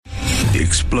The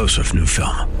explosive new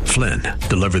film, Flynn,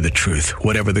 deliver the truth,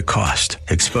 whatever the cost,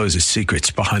 exposes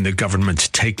secrets behind the government's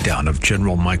takedown of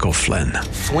General Michael Flynn.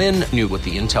 Flynn knew what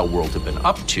the intel world had been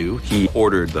up to. He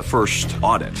ordered the first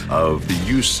audit of the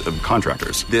use of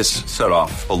contractors. This set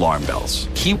off alarm bells.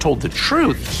 He told the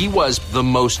truth. He was the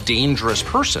most dangerous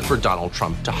person for Donald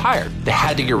Trump to hire. They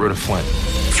had to get rid of Flynn.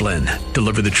 Flynn,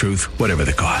 deliver the truth, whatever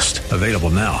the cost. Available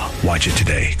now. Watch it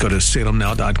today. Go to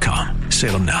salemnow.com.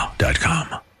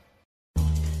 salemnow.com.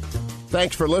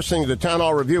 Thanks for listening to the Town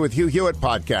Hall Review with Hugh Hewitt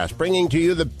podcast, bringing to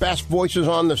you the best voices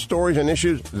on the stories and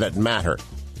issues that matter.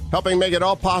 Helping make it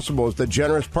all possible is the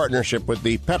generous partnership with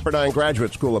the Pepperdine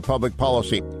Graduate School of Public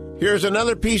Policy. Here's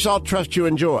another piece I'll trust you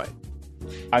enjoy.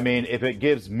 I mean, if it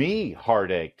gives me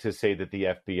heartache to say that the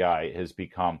FBI has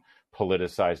become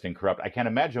politicized and corrupt, I can't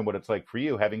imagine what it's like for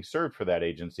you, having served for that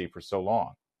agency for so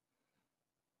long.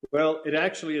 Well, it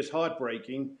actually is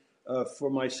heartbreaking for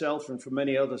myself and for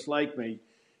many others like me.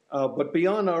 But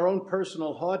beyond our own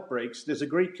personal heartbreaks, there's a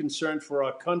great concern for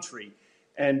our country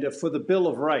and for the Bill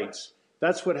of Rights.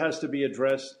 That's what has to be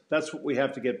addressed. That's what we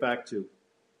have to get back to.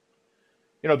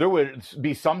 You know, there would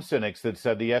be some cynics that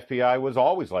said the FBI was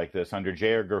always like this. Under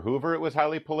J. Edgar Hoover, it was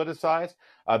highly politicized.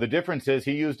 The difference is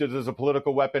he used it as a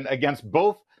political weapon against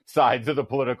both sides of the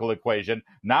political equation.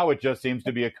 Now it just seems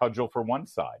to be a cudgel for one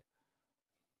side.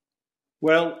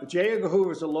 Well, J. Edgar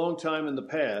Hoover is a long time in the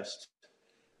past,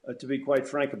 to be quite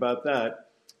frank about that.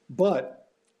 But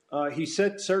he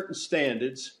set certain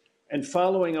standards, and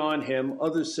following on him,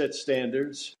 others set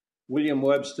standards. William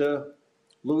Webster,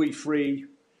 Louis Freeh,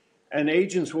 and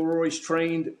agents were always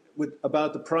trained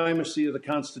about the primacy of the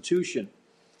Constitution.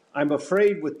 I'm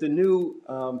afraid with the new,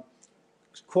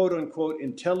 quote-unquote,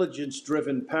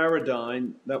 intelligence-driven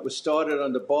paradigm that was started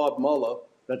under Bob Mueller,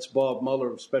 that's Bob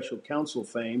Mueller of special counsel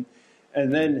fame,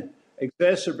 and then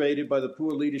exacerbated by the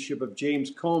poor leadership of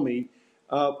James Comey,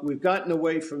 we've gotten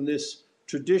away from this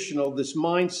this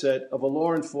mindset of a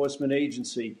law enforcement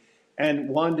agency and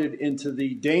wandered into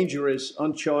the dangerous,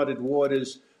 uncharted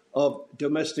waters of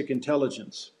domestic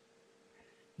intelligence.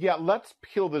 Yeah, let's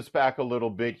peel this back a little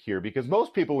bit here, because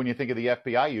most people, when you think of the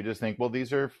FBI, you just think, well,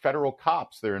 these are federal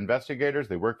cops. They're investigators.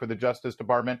 They work for the Justice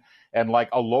Department. And like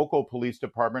a local police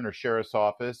department or sheriff's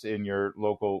office in your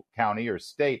local county or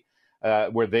state,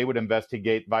 where they would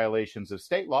investigate violations of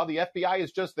state law, the FBI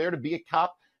is just there to be a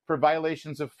cop for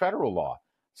violations of federal law.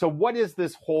 So what is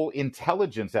this whole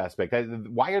intelligence aspect?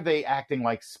 Why are they acting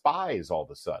like spies all of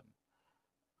a sudden?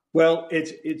 Well,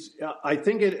 I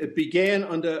think it began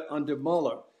under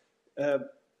Mueller.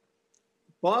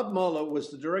 Bob Mueller was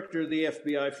the director of the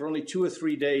FBI for only 2 or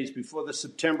 3 days before the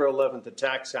September 11th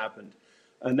attacks happened.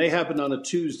 And they happened on a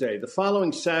Tuesday. The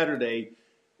following Saturday,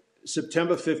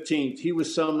 September 15th, he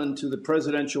was summoned to the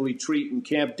presidential retreat in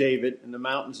Camp David in the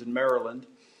mountains in Maryland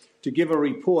to give a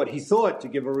report. He thought to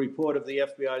give a report of the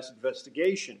FBI's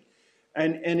investigation.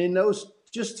 And in those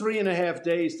just 3.5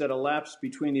 days that elapsed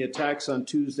between the attacks on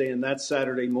Tuesday and that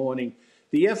Saturday morning,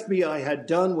 the FBI had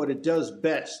done what it does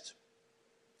best,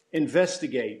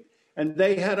 investigate. And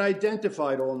they had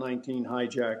identified all 19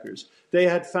 hijackers. They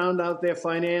had found out their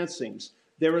financings,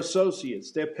 their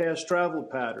associates, their past travel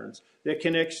patterns, their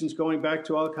connections going back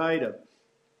to Al-Qaeda.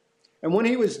 And when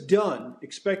he was done,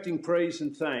 expecting praise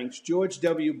and thanks, George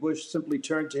W. Bush simply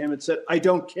turned to him and said, "I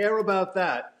don't care about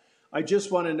that. I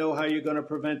just want to know how you're going to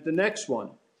prevent the next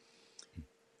one."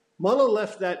 Mueller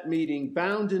left that meeting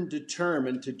bound and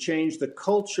determined to change the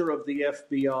culture of the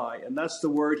FBI, and that's the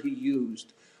word he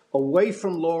used, away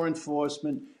from law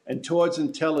enforcement and towards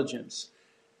intelligence.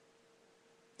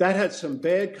 That had some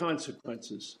bad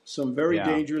consequences, some very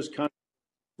dangerous consequences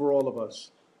for all of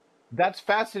us. That's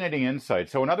fascinating insight.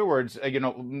 So in other words,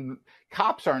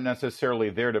 cops aren't necessarily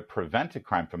there to prevent a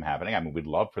crime from happening. I mean, we'd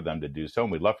love for them to do so,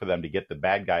 and we'd love for them to get the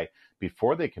bad guy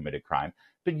before they commit a crime.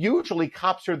 But usually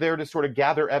cops are there to sort of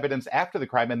gather evidence after the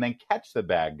crime and then catch the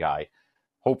bad guy,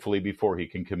 hopefully before he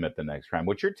can commit the next crime.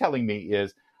 What you're telling me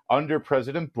is under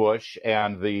President Bush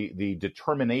and the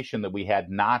determination that we had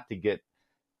not to get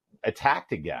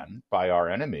attacked again by our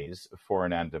enemies,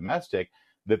 foreign and domestic,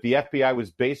 that the FBI was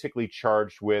basically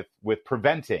charged with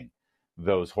preventing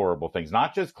those horrible things,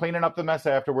 not just cleaning up the mess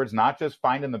afterwards, not just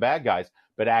finding the bad guys,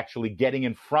 but actually getting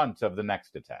in front of the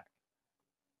next attack.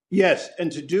 Yes,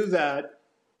 and to do that,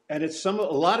 and a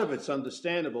lot of it's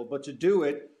understandable, but to do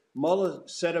it, Mueller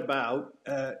set about,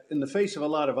 in the face of a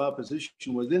lot of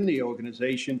opposition within the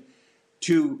organization,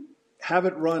 to have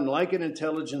it run like an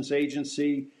intelligence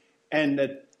agency, and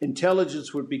that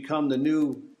intelligence would become the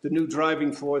new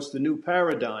driving force, the new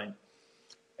paradigm.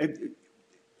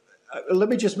 Let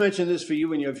me just mention this for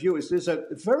you and your viewers. There's a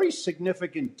very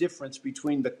significant difference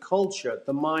between the culture,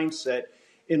 the mindset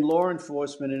in law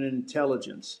enforcement and in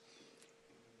intelligence.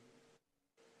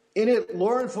 In a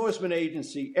law enforcement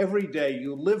agency, every day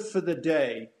you live for the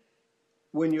day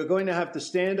when you're going to have to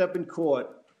stand up in court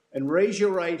and raise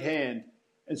your right hand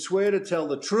and swear to tell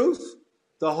the truth,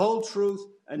 the whole truth,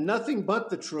 and nothing but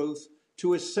the truth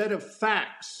to a set of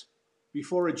facts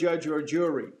before a judge or a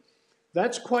jury.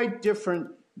 That's quite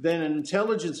different than an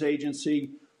intelligence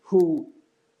agency who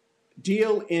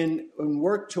deal in and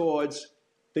work towards,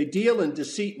 they deal in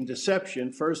deceit and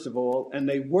deception, first of all, and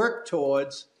they work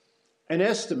towards an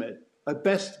estimate, a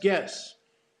best guess.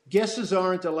 Guesses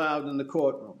aren't allowed in the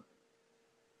courtroom.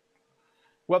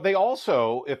 Well, they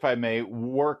also, if I may,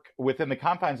 work within the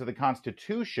confines of the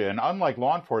Constitution, unlike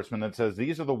law enforcement that says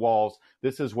these are the walls,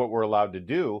 this is what we're allowed to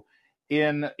do.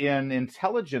 In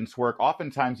intelligence work,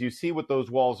 oftentimes you see what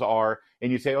those walls are and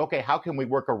you say, okay, how can we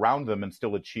work around them and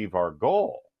still achieve our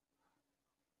goal?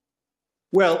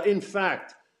 Well, in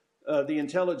fact, the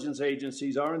intelligence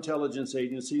agencies, our intelligence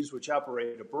agencies, which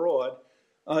operate abroad,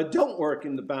 don't work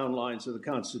in the bound lines of the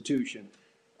Constitution.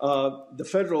 The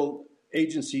federal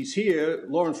agencies here,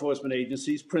 law enforcement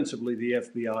agencies, principally the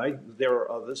FBI, there are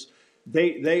others,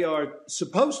 they are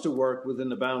supposed to work within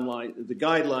the bound line, the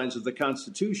guidelines of the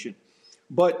Constitution.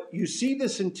 But you see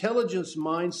this intelligence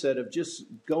mindset of just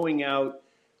going out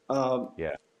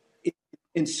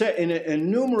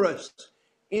in numerous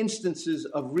instances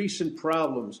of recent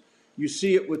problems. You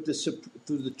see it with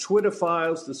through the Twitter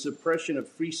files, the suppression of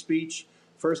free speech,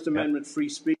 First Amendment free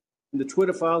speech, in the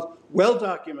Twitter files, well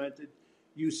documented.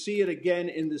 You see it again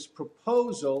in this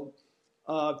proposal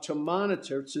to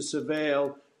monitor, to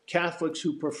surveil Catholics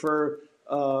who prefer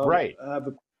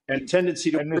have a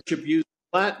tendency to worship using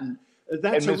Latin.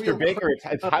 That's and Mr. Baker,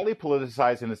 it's highly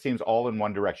politicized and it seems all in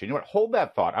one direction. You know what? Hold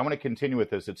that thought. I want to continue with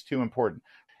this. It's too important.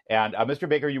 And Mr.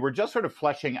 Baker, you were just sort of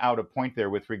fleshing out a point there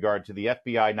with regard to the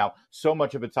FBI. Now, so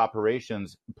much of its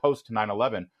operations post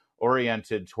 9/11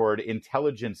 oriented toward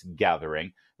intelligence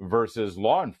gathering versus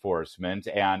law enforcement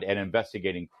and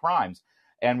investigating crimes.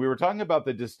 And we were talking about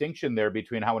the distinction there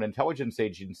between how an intelligence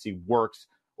agency works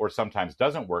or sometimes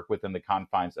doesn't work within the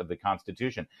confines of the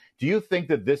Constitution. Do you think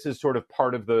that this is sort of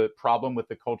part of the problem with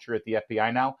the culture at the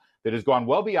FBI now that has gone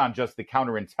well beyond just the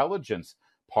counterintelligence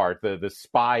part, the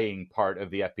spying part of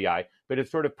the FBI, but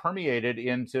it's sort of permeated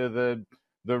into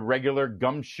the regular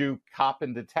gumshoe cop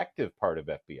and detective part of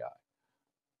FBI?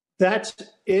 That's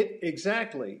it,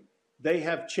 exactly. They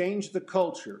have changed the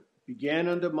culture. Began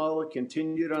under Mueller,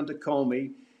 continued under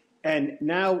Comey, and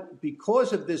now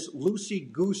because of this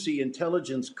loosey-goosey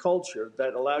intelligence culture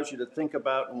that allows you to think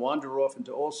about and wander off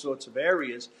into all sorts of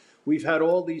areas, we've had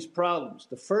all these problems.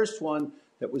 The first one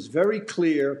that was very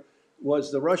clear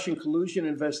was the Russian collusion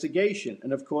investigation.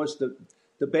 And of course,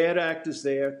 the bad actors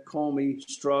there, Comey,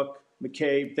 Strzok,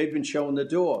 McCabe, they've been shown the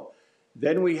door.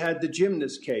 Then we had the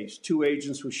gymnast case. 2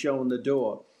 agents were shown the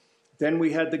door. Then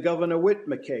we had the Governor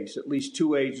Whitmer case. At least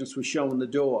 2 agents were shown the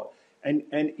door. And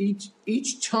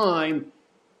each time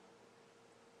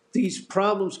these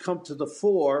problems come to the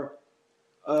fore,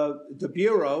 the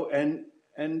Bureau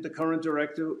and the current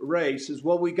director, Wray, says,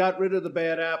 well, we got rid of the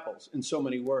bad apples, in so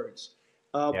many words.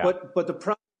 But the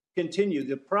problem continues.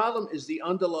 The problem is the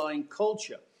underlying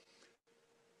culture.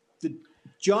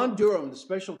 John Durham, the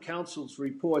special counsel's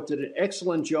report, did an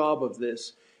excellent job of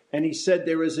this, and he said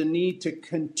there is a need to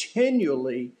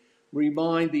continually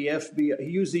remind the FBI, he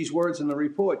used these words in the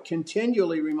report,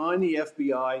 continually remind the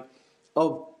FBI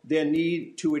of their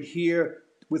need to adhere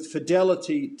with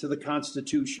fidelity to the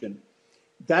Constitution.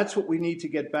 That's what we need to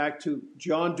get back to.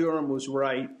 John Durham was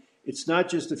right. It's not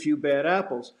just a few bad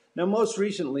apples. Now, most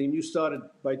recently, and you started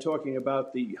by talking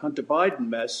about the Hunter Biden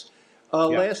mess,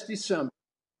 last December,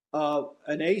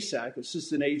 an ASAC,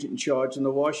 assistant agent in charge in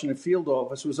the Washington field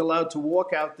office, was allowed to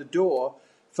walk out the door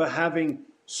for having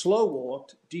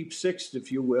slow-walked, deep-sixed, if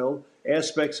you will,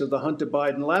 aspects of the Hunter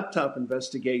Biden laptop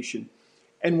investigation.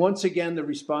 And once again, the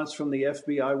response from the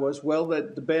FBI was, well, the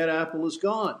bad apple is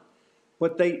gone.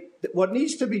 But what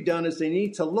needs to be done is they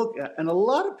need to look at, and a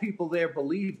lot of people there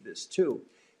believe this too,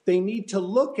 they need to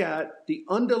look at the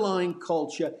underlying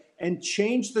culture and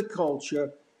change the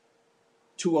culture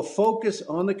to a focus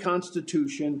on the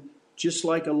Constitution, just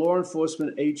like a law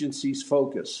enforcement agency's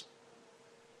focus.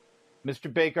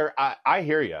 Mr. Baker, I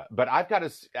hear you, but I've got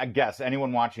to guess,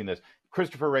 anyone watching this,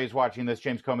 Christopher Wray's watching this,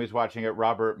 James Comey's watching it,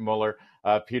 Robert Mueller,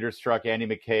 Peter Strzok, Andy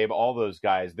McCabe, all those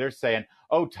guys, they're saying,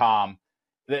 oh, Tom,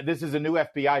 this is a new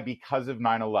FBI because of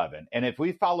 9/11. And if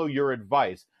we follow your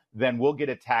advice, then we'll get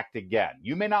attacked again.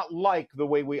 You may not like the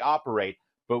way we operate,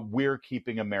 but we're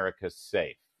keeping America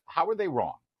safe. How are they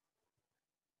wrong?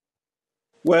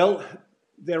 Well,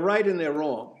 they're right and they're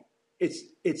wrong.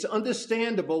 It's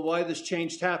understandable why this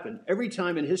change happened. Every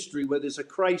time in history where there's a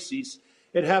crisis,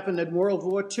 it happened in World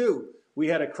War II. We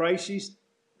had a crisis,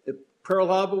 Pearl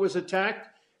Harbor was attacked,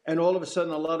 and all of a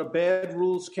sudden a lot of bad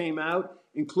rules came out,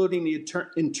 including the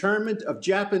internment of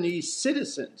Japanese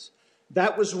citizens.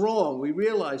 That was wrong. We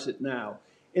realize it now.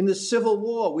 In the Civil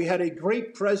War, we had a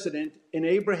great president in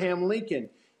Abraham Lincoln,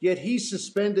 yet he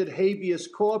suspended habeas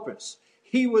corpus.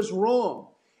 He was wrong.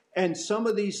 And some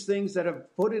of these things that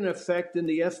have put in effect in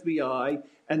the FBI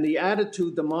and the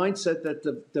attitude, the mindset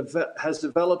that has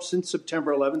developed since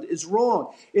September 11th is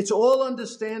wrong. It's all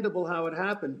understandable how it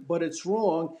happened, but it's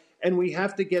wrong, and we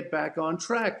have to get back on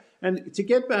track. And to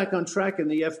get back on track in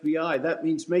the FBI, that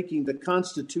means making the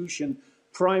Constitution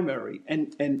primary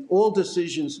and all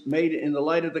decisions made in the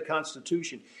light of the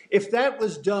Constitution. If that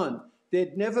was done,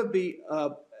 there'd never be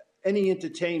any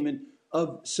entertainment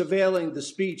of surveilling the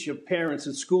speech of parents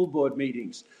at school board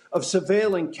meetings, of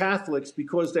surveilling Catholics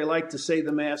because they like to say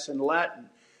the Mass in Latin,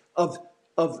 of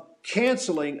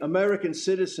canceling American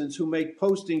citizens who make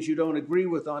postings you don't agree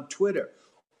with on Twitter.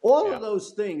 All of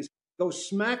those things go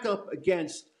smack up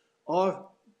against our,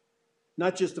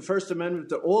 not just the First Amendment,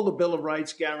 but all the Bill of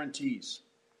Rights guarantees.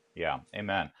 Yeah,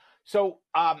 amen. So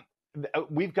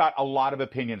we've got a lot of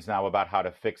opinions now about how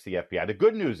to fix the FBI. The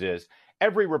good news is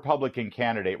every Republican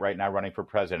candidate right now running for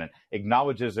president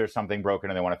acknowledges there's something broken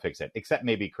and they want to fix it, except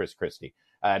maybe Chris Christie.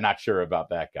 Not sure about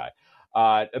that guy.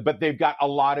 But they've got a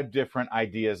lot of different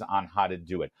ideas on how to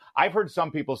do it. I've heard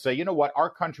some people say, you know what, our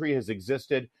country has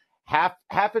existed half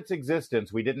its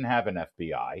existence. We didn't have an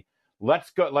FBI.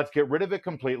 Let's get rid of it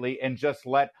completely and just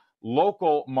let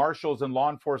local marshals and law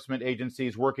enforcement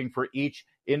agencies working for each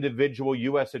individual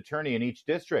U.S. attorney in each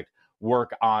district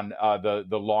work on the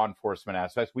law enforcement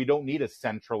aspects. We don't need a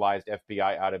centralized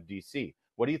FBI out of D.C.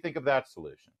 What do you think of that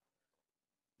solution?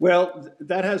 Well,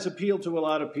 that has appealed to a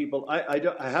lot of people.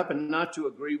 I happen not to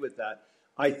agree with that.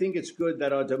 I think it's good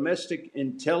that our domestic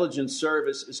intelligence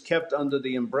service is kept under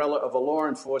the umbrella of a law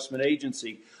enforcement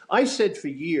agency. I said for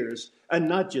years, and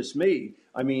not just me,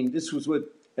 I mean, this was what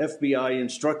FBI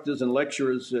instructors and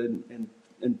lecturers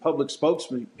and public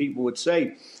spokesmen people would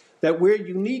say, that we're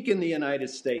unique in the United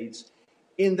States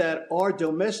in that our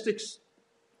domestic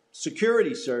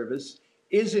security service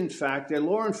is, in fact, a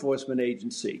law enforcement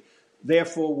agency,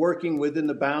 therefore working within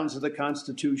the bounds of the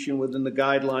Constitution, within the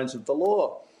guidelines of the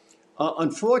law.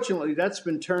 Unfortunately, that's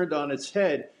been turned on its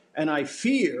head, and I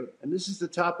fear, and this is the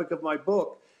topic of my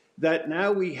book, that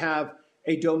now we have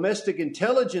a domestic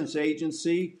intelligence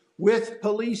agency with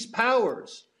police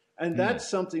powers, and that's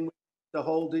something we have to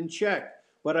hold in check.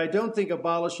 But I don't think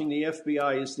abolishing the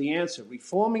FBI is the answer.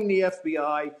 Reforming the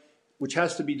FBI, which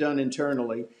has to be done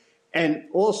internally, and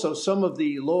also some of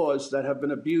the laws that have been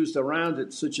abused around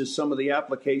it, such as some of the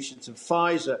applications of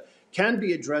FISA, can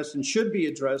be addressed and should be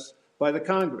addressed by the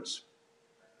Congress.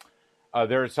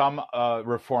 There are some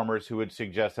reformers who would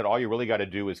suggest that all you really got to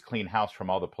do is clean house from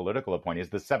all the political appointees,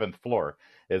 the seventh floor,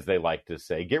 as they like to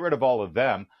say. Get rid of all of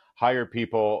them, hire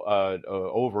people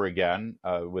over again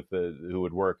who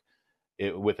would work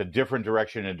with a different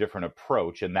direction and a different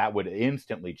approach, and that would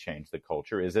instantly change the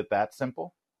culture. Is it that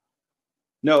simple?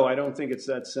 No, I don't think it's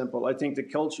that simple. I think the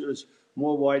culture is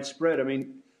more widespread. I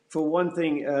mean, for one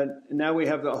thing, now we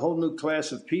have a whole new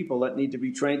class of people that need to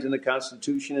be trained in the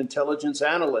Constitution, intelligence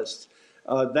analysts.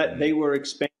 They were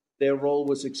expanded. Their role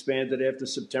was expanded after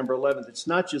September 11th. It's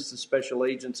not just the special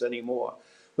agents anymore.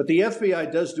 But the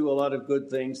FBI does do a lot of good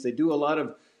things. They do a lot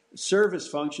of service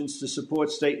functions to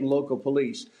support state and local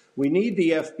police. We need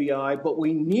the FBI, but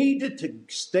we need it to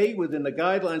stay within the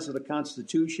guidelines of the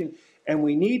Constitution, and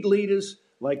we need leaders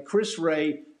like Chris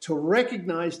Wray to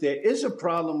recognize there is a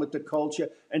problem with the culture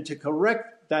and to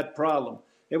correct that problem.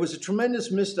 There was a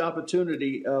tremendous missed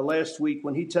opportunity last week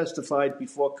when he testified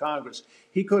before Congress.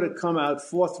 He could have come out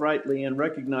forthrightly and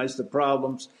recognized the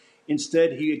problems.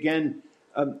 Instead, he again,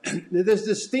 there's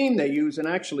this theme they use, and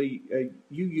actually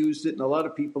you used it, and a lot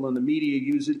of people in the media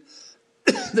use it.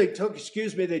 They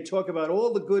talk about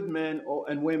all the good men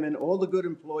and women, all the good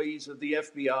employees of the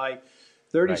FBI,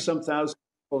 30-some thousand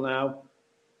people now.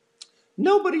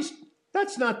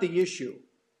 That's not the issue.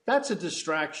 That's a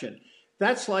distraction.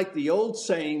 That's like the old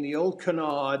saying, the old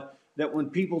canard, that when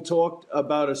people talked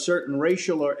about a certain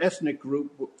racial or ethnic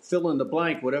group, fill in the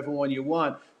blank, whatever one you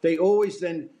want, they always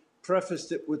then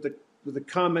prefaced it with the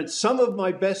comment, some of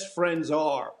my best friends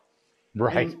are.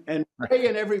 Right. And Ray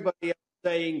and everybody else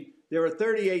saying there are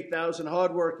 38,000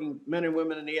 hardworking men and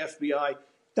women in the FBI.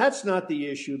 That's not the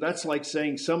issue. That's like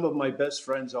saying some of my best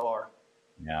friends are.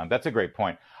 Yeah, that's a great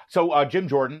point. So Jim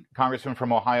Jordan, congressman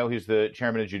from Ohio, he's the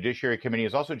chairman of the Judiciary Committee,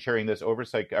 is also chairing this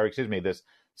this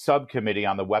subcommittee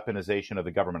on the weaponization of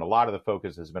the government. A lot of the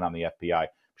focus has been on the FBI. I'm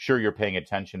sure you're paying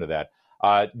attention to that.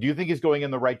 Do you think he's going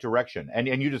in the right direction? And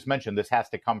you just mentioned this has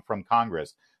to come from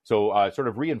Congress. So sort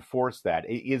of reinforce that.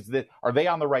 Are they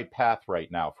on the right path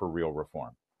right now for real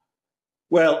reform?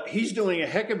 Well, he's doing a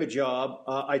heck of a job.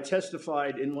 I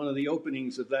testified in one of the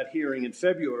openings of that hearing in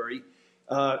February.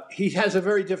 He has a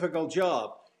very difficult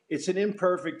job. It's an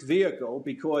imperfect vehicle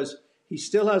because he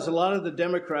still has a lot of the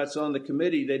Democrats on the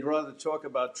committee. They'd rather talk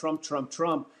about Trump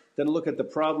than look at the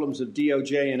problems of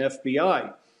DOJ and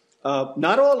FBI.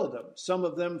 Not all of them. Some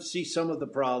of them see some of the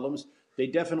problems. They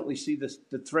definitely see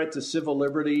the threat to civil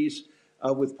liberties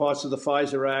with parts of the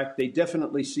FISA Act. They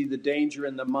definitely see the danger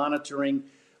in the monitoring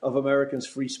of Americans'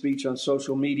 free speech on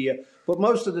social media. But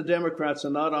most of the Democrats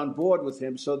are not on board with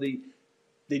him, so the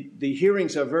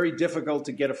hearings are very difficult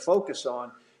to get a focus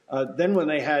on. Then when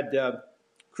they had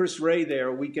Chris Wray there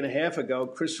a week and a half ago,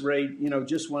 Chris Wray,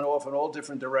 just went off in all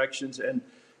different directions. And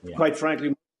quite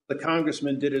frankly, the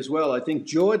congressman did as well. I think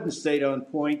Jordan stayed on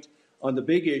point on the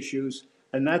big issues,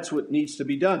 and that's what needs to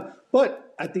be done.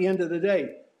 But at the end of the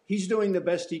day, he's doing the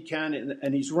best he can,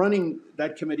 and he's running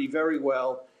that committee very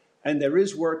well. And there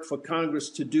is work for Congress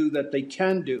to do that they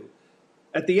can do.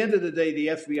 At the end of the day, the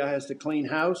FBI has to clean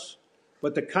house.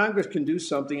 But the Congress can do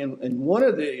something, and one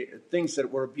of the things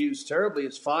that were abused terribly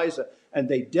is FISA, and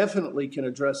they definitely can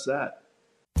address that.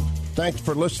 Thanks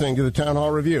for listening to the Town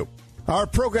Hall Review. Our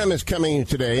program is coming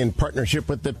today in partnership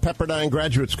with the Pepperdine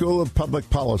Graduate School of Public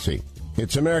Policy.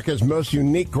 It's America's most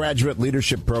unique graduate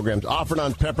leadership programs offered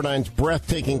on Pepperdine's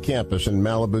breathtaking campus in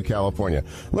Malibu, California.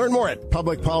 Learn more at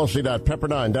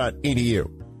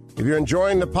publicpolicy.pepperdine.edu. If you're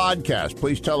enjoying the podcast,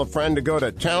 please tell a friend to go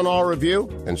to Town Hall Review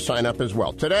and sign up as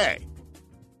well today.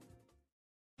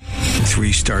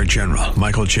 3-star General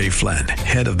Michael J. Flynn,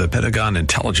 head of the Pentagon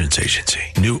Intelligence Agency,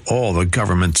 knew all the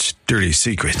government's dirty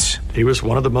secrets. He was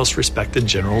one of the most respected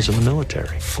generals in the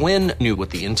military. Flynn knew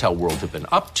what the intel world had been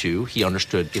up to. He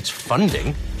understood its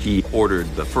funding. He ordered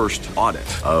the first audit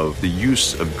of the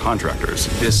use of contractors.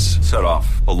 This set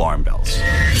off alarm bells.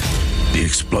 The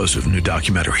explosive new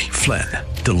documentary, Flynn,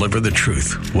 Deliver the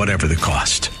Truth, Whatever the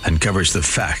Cost, uncovers the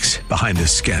facts behind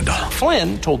this scandal.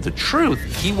 Flynn told the truth.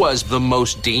 He was the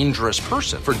most dangerous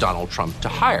person for Donald Trump to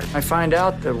hire. I find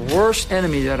out the worst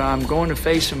enemy that I'm going to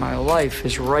face in my life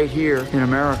is right here in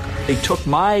America. They took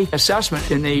my assessment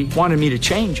and they wanted me to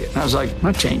change it. And I was like, I'm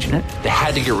not changing it. They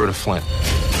had to get rid of Flynn.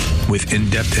 With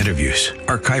in-depth interviews,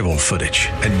 archival footage,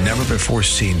 and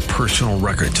never-before-seen personal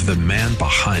records of the man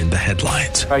behind the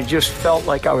headlines. I just felt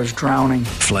like I was drowning.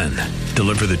 Flynn,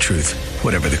 Deliver the Truth,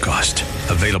 Whatever the Cost.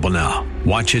 Available now.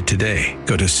 Watch it today.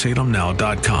 Go to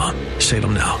salemnow.com.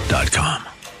 salemnow.com.